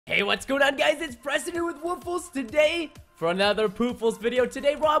Hey, what's going on, guys? It's Preston here with Woofless today for another Poofless video.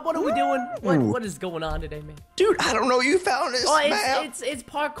 Today, Rob, what are we doing? What is going on today, man? Dude, I don't know. You found this map. It's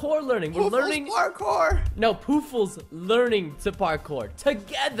parkour learning. We're learning parkour. No, Poofless learning to parkour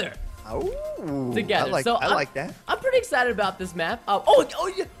together. Oh, together. I like that. I'm pretty excited about this map.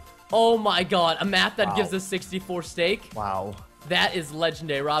 Oh my God, a map that gives us 64 steak. Wow. That is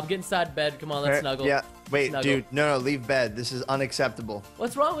legendary. Rob, get inside bed. Come on, let's snuggle. Yeah. Wait, snuggle. Dude. No, leave bed. This is unacceptable.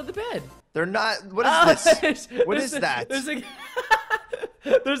 What's wrong with the bed? They're not. What is this? What is that? There's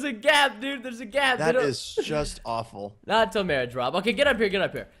a gap, dude. There's a gap. That is just awful. Not until marriage, Rob. Okay, get up here. Get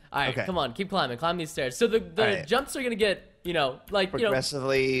up here. All right, okay. Come on. Keep climbing. Climb these stairs. So the jumps are going to get,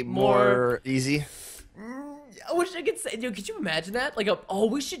 progressively more easy. I wish I could say, dude, could you imagine that? Like,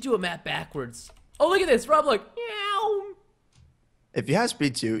 we should do a map backwards. Oh, look at this. Rob, look. Meow. If you have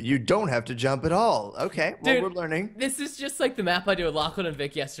speed 2, you don't have to jump at all. Okay, well, dude, we're learning. This is just like the map I did with Lachlan and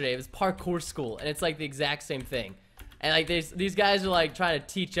Vic yesterday. It was parkour school, and it's like the exact same thing. And like these guys are like trying to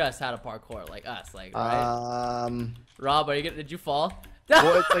teach us how to parkour, like us, like right? Rob, did you fall?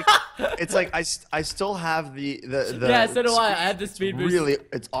 Well, it's like I still have the yeah, so do I. I had the speed boost. Really,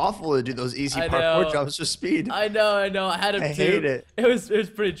 it's awful to do those easy parkour jumps for speed. I know. I had it too. I hate it. It was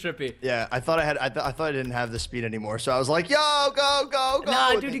pretty trippy. Yeah, I thought I didn't have the speed anymore, so I was like, yo, go.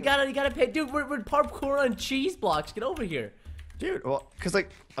 Nah, dude, you gotta pay. Dude, we're parkour on cheese blocks. Get over here. Dude, well, cause like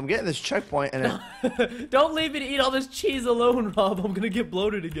I'm getting this checkpoint and don't leave me to eat all this cheese alone, Rob. I'm gonna get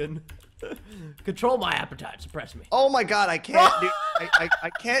bloated again. Control my appetite. Suppress me. Oh my God, I can't do. I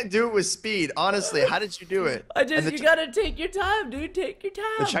can't do it with speed. Honestly, how did you do it? You gotta take your time, dude. Take your time.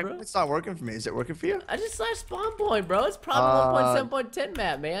 The checkpoint's not working for me. Is it working for you? I just saw spawn point, bro. It's probably 1.7.10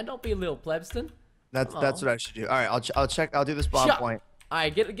 map, man. Don't be a little plebston. That's what I should do. All right, I'll check. I'll do the spawn point. All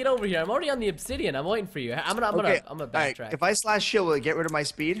right, get over here. I'm already on the obsidian. I'm waiting for you. I'm gonna backtrack. Right, if I slash shield, will it get rid of my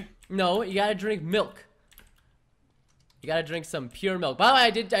speed? No, you gotta drink milk. You gotta drink some pure milk. By the way,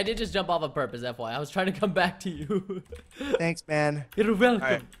 I did just jump off on purpose, FYI. I was trying to come back to you. Thanks, man. You're welcome. All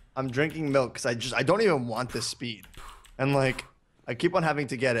right, I'm drinking milk because I don't even want this speed, and like I keep on having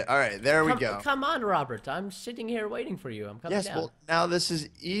to get it. All right, there we go. Come on, Robert. I'm sitting here waiting for you. I'm coming down. Well, now this is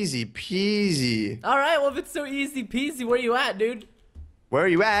easy peasy. All right, well if it's so easy peasy, where you at, dude? Where are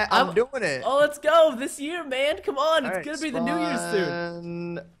you at? I'm doing it. Oh, let's go this year, man. Come on, it's gonna be the New Year's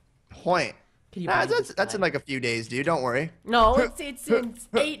soon. Point. That's in like a few days, dude. Don't worry. No, it's in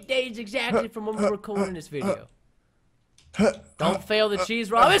 8 days exactly from when we're recording this video. Don't fail the cheese,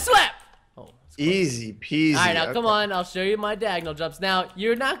 Rob. Slap! Oh, easy peasy. All right, now come on. I'll show you my diagonal jumps. Now,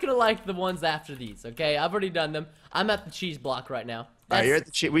 you're not going to like the ones after these, okay? I've already done them. I'm at the cheese block right now. All right, you're at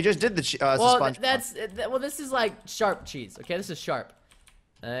the cheese. We just did the cheese. Well, this is like sharp cheese, okay? This is sharp.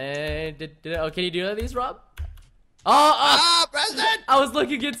 Can you do these, Rob? Preston! I was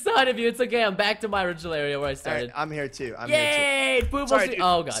looking inside of you. It's okay. I'm back to my original area where I started. Right, I'm here too. Yay! Sorry, dude,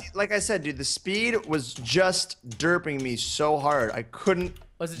 oh God! See, like I said, dude, the speed was just derping me so hard. I couldn't.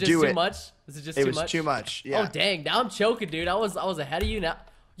 Was it just too much? Was it just too much? It was too much. Yeah. Oh dang! Now I'm choking, dude. I was ahead of you now.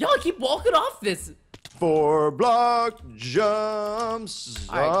 Y'all keep walking off this. 4-block jumps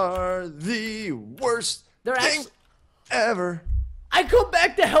are the worst thing ever. I come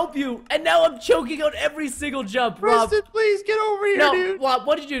back to help you, and now I'm choking on every single jump, Rob. Preston, please get over here, dude. Rob,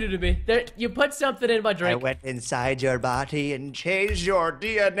 what did you do to me? You put something in my drink. I went inside your body and changed your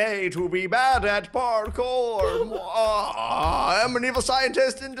DNA to be bad at parkour. I'm an evil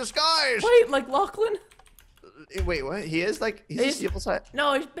scientist in disguise. Wait, like Lachlan? Wait, what? He is like he's evil scientist?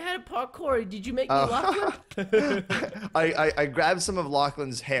 No, he's bad at parkour. Did you make me Lachlan? I grabbed some of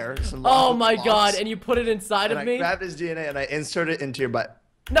Lachlan's hair. Oh my God! And you put it inside of me? I grabbed his DNA and I inserted it into your butt.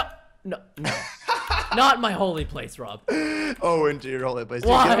 No. Not my holy place, Rob. Oh, into your holy place.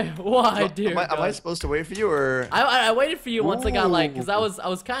 Why, dude? Am I supposed to wait for you, or? I waited for you once I got because I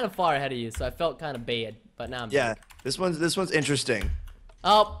was kind of far ahead of you, so I felt kind of bad. But now I'm back. This one's interesting.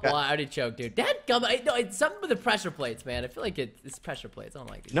 Oh, well, I already choked, dude. It's something with the pressure plates, man. I feel like it's pressure plates. I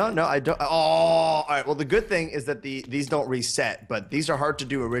don't like these. No, I don't. Oh, all right. Well, the good thing is that these don't reset, but these are hard to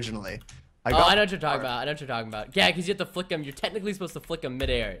do originally. I know what you're talking about. Yeah, because you have to flick them. You're technically supposed to flick them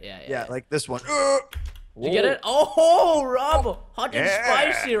midair. Yeah, like this one. Did you get it? Oh, Rob. Hot and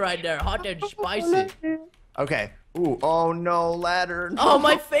spicy right there. Hot and spicy. Okay. Ooh, oh no, ladder. No. Oh,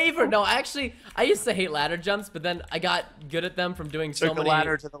 my favorite. No, actually, I used to hate ladder jumps, but then I got good at them from doing so many. The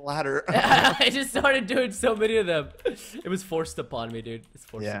ladder to the ladder. I just started doing so many of them. It was forced upon me, dude. It's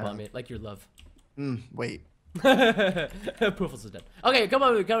forced upon me, like your love. Wait. Poofless is dead. Okay, come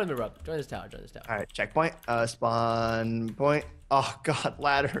on, Rob. Join this tower. All right, checkpoint. Spawn point. Oh God,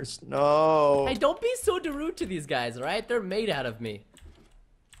 ladders. No. Hey, don't be so rude to these guys, all right? They're made out of me.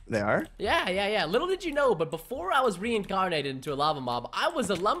 They are? Yeah. Little did you know, but before I was reincarnated into a lava mob, I was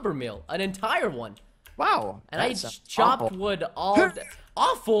a lumber mill, an entire one. Wow. And I chopped wood all day.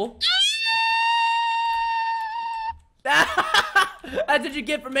 Awful. That's what you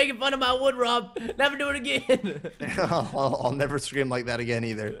get for making fun of my wood, Rob. Never do it again. I'll never scream like that again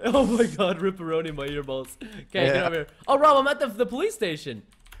either. Oh my God, ripperoni in my earballs. Okay, get over here. Oh, Rob, I'm at the police station.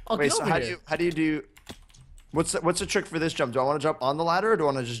 Oh, wait, get so over here. how do you do? What's the trick for this jump? Do I want to jump on the ladder or do I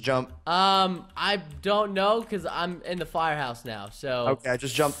want to just jump? I don't know because I'm in the firehouse now. So okay, I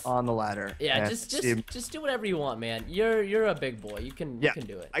just jumped on the ladder. Yeah, just do whatever you want, man. You're a big boy. You can do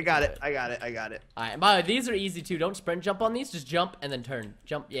it. I got it. I got it. All right. And by the way, these are easy too. Don't sprint jump on these. Just jump and then turn.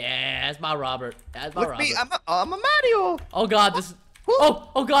 Jump. Yeah, that's my Robert. That's my Look Robert. me, I'm a Mario. Oh God, this.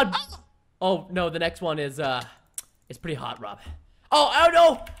 Oh God. Oh no, the next one is it's pretty hot, Rob. Oh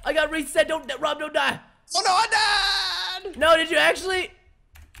no, I got reset. Rob, don't die. Oh no, I died! No, did you actually?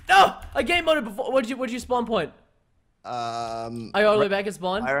 No, I game moded before. What'd you spawn point? Are you all the way back at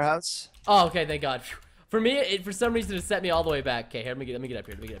spawn? Firehouse. Oh, okay, thank God. For me, for some reason, it set me all the way back. Okay, here, let me get up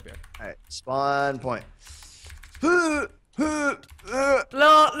here. All right, spawn point. No,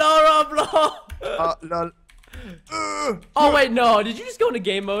 Rob, no. No. Oh wait, no. Did you just go into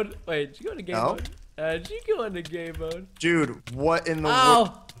game mode? Wait, did you go into game No. mode? Did you go into game mode? Dude, what in the Oh.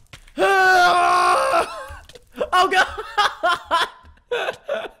 world? Oh God!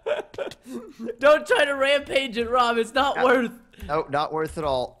 Don't try to rampage it, Rob. It's not worth. No, not worth it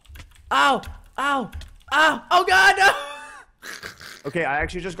all. Ow! Ow! Ow! Oh God! No! Okay, I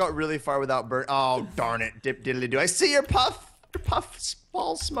actually just got really far without burn. Oh darn it! Dip diddly do. I see your puff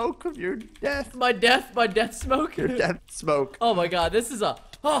ball smoke of your death. My death smoke. Your death smoke. Oh my God! This is a.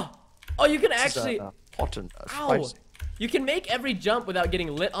 Oh, you can actually. Hot and Ow! spicy. You can make every jump without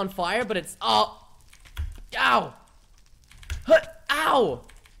getting lit on fire, but it's ow! Ow!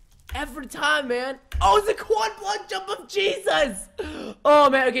 Every time, man. Oh, it's a quad block jump of Jesus!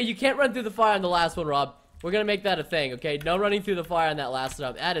 Oh man, okay, you can't run through the fire on the last one, Rob. We're gonna make that a thing, okay? No running through the fire on that last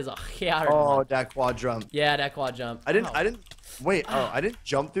jump. That is a hard Oh, one. that quad jump. Yeah, that quad jump. I didn't wait. Oh, I didn't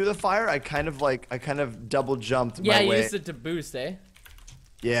jump through the fire. I kind of double jumped. Yeah, my you way. used it to boost, eh?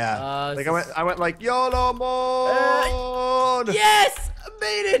 Yeah. Like I went like YOLO mode. Yes! I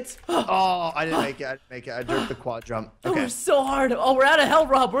made it! Oh, I didn't make it. I jerked the quad jump. Oh, Okay. we're so hard. Oh, we're out of hell,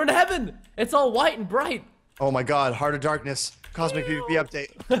 Rob. We're in heaven. It's all white and bright. Oh my God, Heart of Darkness, Cosmic PvP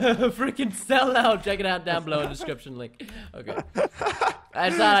update. Freaking sell out. Check it out down below in the description link. Okay.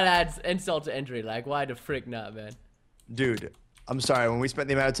 That's not an ad insult to injury. Like, why the frick not, man? Dude, I'm sorry. When we spent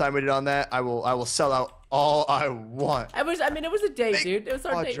the amount of time we did on that, I will sell out all I want. I mean, it was a date, dude. It was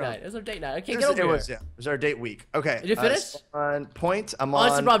our date night. It was our date night. Okay, get over here. It was our date week. Okay. Did you finish? On point. I'm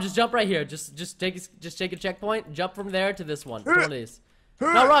Honestly, on. Rob, just jump right here. Just take a checkpoint. Jump from there to this one. One of these.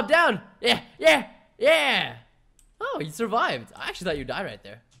 No, Rob, down. Yeah. Oh, you survived. I actually thought you'd die right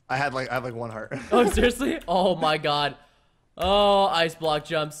there. I have like 1 heart. Oh, seriously? Oh my God. Oh, ice block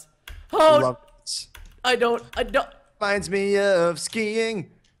jumps. Oh, Love it. I don't. Reminds me of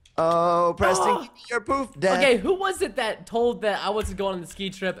skiing. Oh, Preston, give me your poof death. Okay, who was it that told that I wasn't going on the ski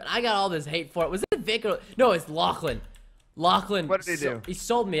trip and I got all this hate for it? Was it Vic or no? It's Lachlan. Lachlan. What did he do? He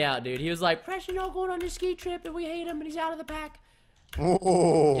sold me out, dude. He was like, "Preston, you're going on your ski trip and we hate him and he's out of the pack."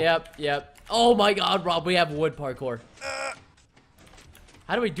 Oh. Yep. Oh my God, Rob, we have wood parkour.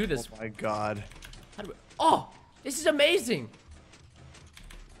 How do we do this? Oh my God. Oh, this is amazing.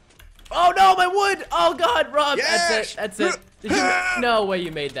 Oh no, my wood! Oh God, Rob! Yes! That's it. Did you no way you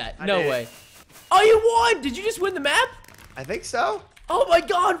made that. No way. Oh, you won! Did you just win the map? I think so. Oh my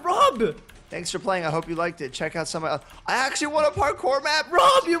God, Rob! Thanks for playing. I hope you liked it. Check out some of. I actually won a parkour map.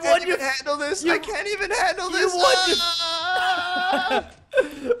 Rob, you I won. can't even handle this. I can't even handle You this. won.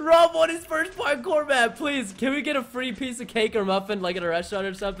 Rob won his first parkour map. Please, can we get a free piece of cake or muffin, like at a restaurant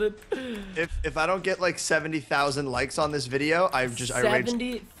or something? If I don't get like 70,000 likes on this video, I rage.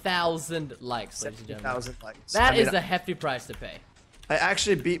 70,000 likes, ladies and gentlemen. 70,000 likes. That is a hefty price to pay. I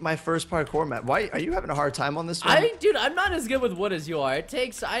actually beat my first parkour map. Why are you having a hard time on this one? Dude, I'm not as good with wood as you are. It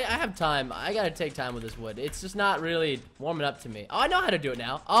takes, I have time. I gotta take time with this wood. It's just not really warming up to me. Oh, I know how to do it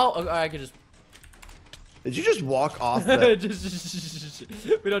now. Oh, I could just. Did you just walk off?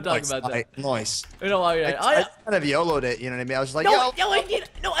 The... we don't talk about that. Nice. We don't talk about that. I kind of YOLO'd it. You know what I mean? I was just like, I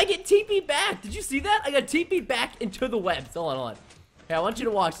get TP back. Did you see that? I got TP back into the webs. Hold on. Hey, I want you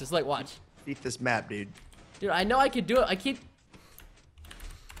to watch this. Like, watch. Beat this map, dude. Dude, I know I could do it. I keep.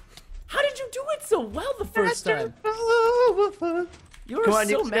 How did you do it so well the first time? You were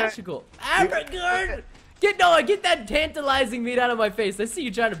so magical. Abergard! Get that tantalizing meat out of my face. I see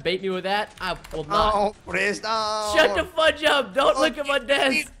you trying to bait me with that. I will not. Oh, Preston. Shut the fudge up. Don't look at my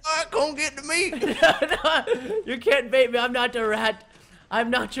desk. Don't get to me. No, you can't bait me. I'm not your rat.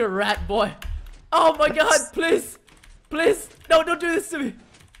 I'm not your rat boy. Oh my God, please. Please. No, don't do this to me.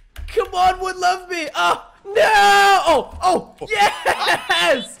 Come on, would love me. Oh, no. Oh,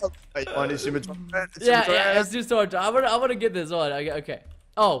 yes. Yeah, let's do sword. I'm gonna get this on. Okay.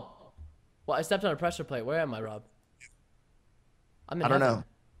 Oh. Well, I stepped on a pressure plate. Where am I, Rob? I'm in heaven. Know.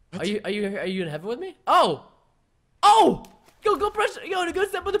 Are you in heaven with me? Oh! Oh! Go pressure. Go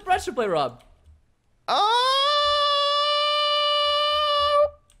step on the pressure plate, Rob. Oh!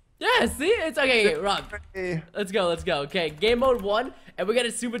 Yeah, see? It's okay, Rob. Let's go. Okay, game mode 1, and we got a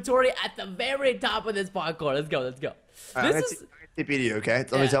Sumatory at the very top of this parkour. Let's go. This is video, okay?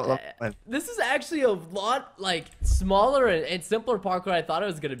 This is actually a lot smaller and simpler parkour than I thought it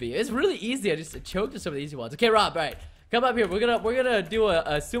was gonna be. It's really easy. I just choked at some of the easy ones. Okay, Rob, all right, come up here. We're gonna do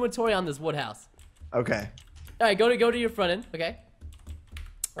a Sumatory on this wood house. Okay. All right, go to your front end. Okay.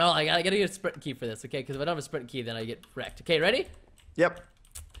 Oh, I gotta get a sprint key for this. Okay, because if I don't have a sprint key, then I get wrecked. Okay, ready? Yep.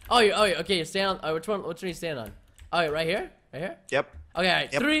 Okay. You stand on. Which one are you stand on? Oh, right here. Yep. Okay, all right.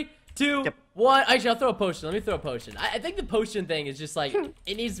 Yep. 3, 2, Yep. 1. Actually, I'll throw a potion. Let me throw a potion. I think the potion thing is just like,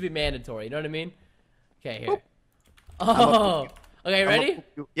 it needs to be mandatory. You know what I mean? Okay, here. Boop. Oh. Okay, ready?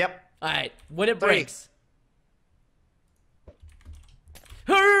 Yep. All right. When it 3. breaks.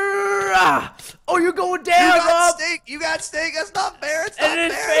 Hurrah! Oh, you're going down, Rob. You got steak. That's not fair. It's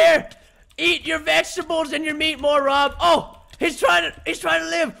not fair. Eat your vegetables and your meat more, Rob. Oh, he's trying to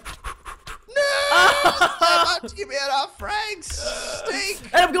live. No! About to give me enough francs. Steak.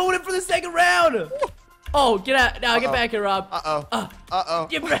 And I'm going in for the second round. Oh, get out. Now get back here, Rob. Uh-oh.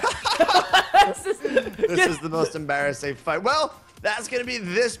 Get back. This is the most embarrassing fight. Well, that's going to be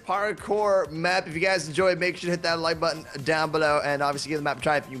this parkour map. If you guys enjoyed, make sure to hit that like button down below. And obviously give the map a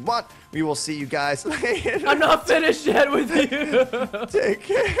try if you want. We will see you guys later. I'm not finished yet with you. Take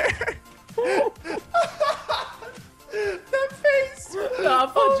care. That face.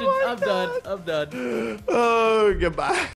 No, I'm done. Oh, goodbye.